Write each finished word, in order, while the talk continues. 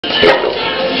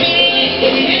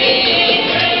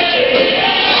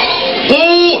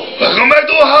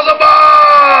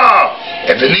Hauserbar!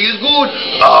 Everything is good.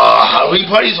 Halloween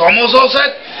party is almost all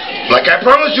set. Like I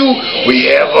promised you, we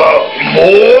have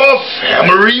more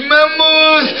family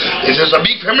members. This is a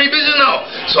big family business now.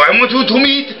 So I want you to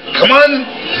meet, come on,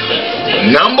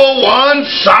 number one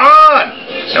son.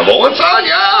 Number one son,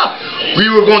 yeah. We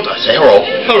were going to say hello.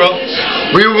 Hello.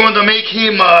 We were going to make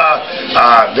him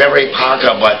very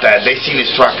Parker, but they seen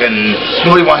his truck and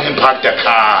nobody want him park the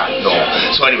car. No.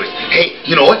 So anyways, hey,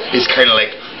 you know what? It's kind of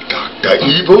like Dr.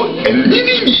 Evil and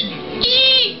me.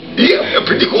 Yeah,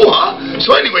 pretty cool, huh?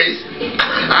 So anyways,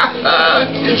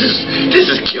 this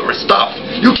is killer stuff.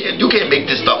 You can't make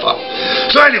this stuff up.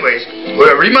 So anyways,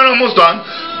 we're almost done.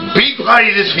 Big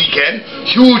party this weekend,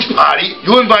 huge party.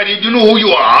 You invited, you know who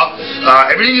you are.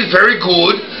 Everything is very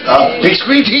good. Big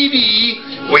screen TV.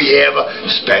 We have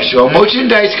special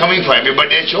merchandise coming for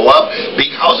everybody that show up.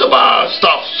 Big Hauserbar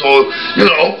stuff. So, you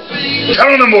know, tell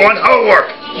them number one how it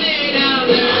works.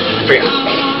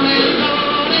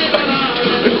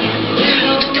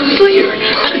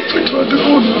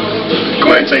 Go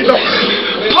ahead, say no.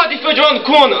 Party food around the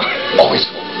corner. Always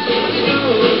full.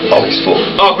 Always full.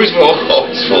 Always full.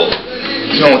 Always full.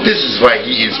 You know, this is why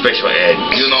he is special ed.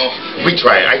 You know, I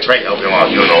try to help him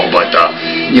out, you know, but,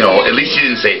 you know, at least he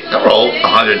didn't say hello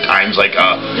 100 times like,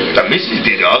 the missus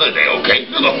did the other day, okay?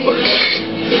 You know.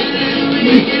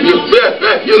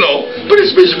 You know, but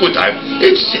it's been a good time.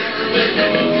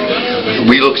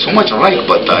 We look so much alike,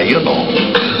 but, you know.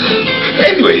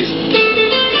 Anyways,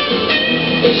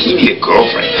 he need a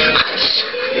girlfriend.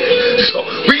 So,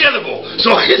 we gotta go.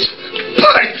 So, it's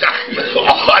party time.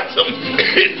 Awesome.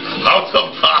 It's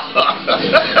Hauserbar.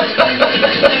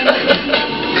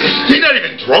 He's not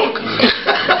even drunk.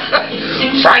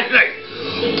 Friday night,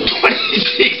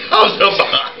 26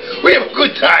 Hauserbar. We have a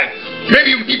good time.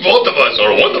 Maybe you meet both of us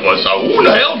or one of us. Who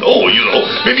the hell knows, you know?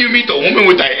 Maybe you meet the woman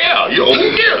with the hair. You know,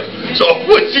 who cares? So,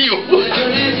 we'll see you.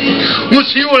 We'll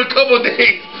see you in a couple of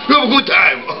days. You have a good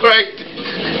time, alright?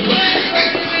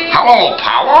 Hello,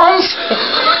 powers?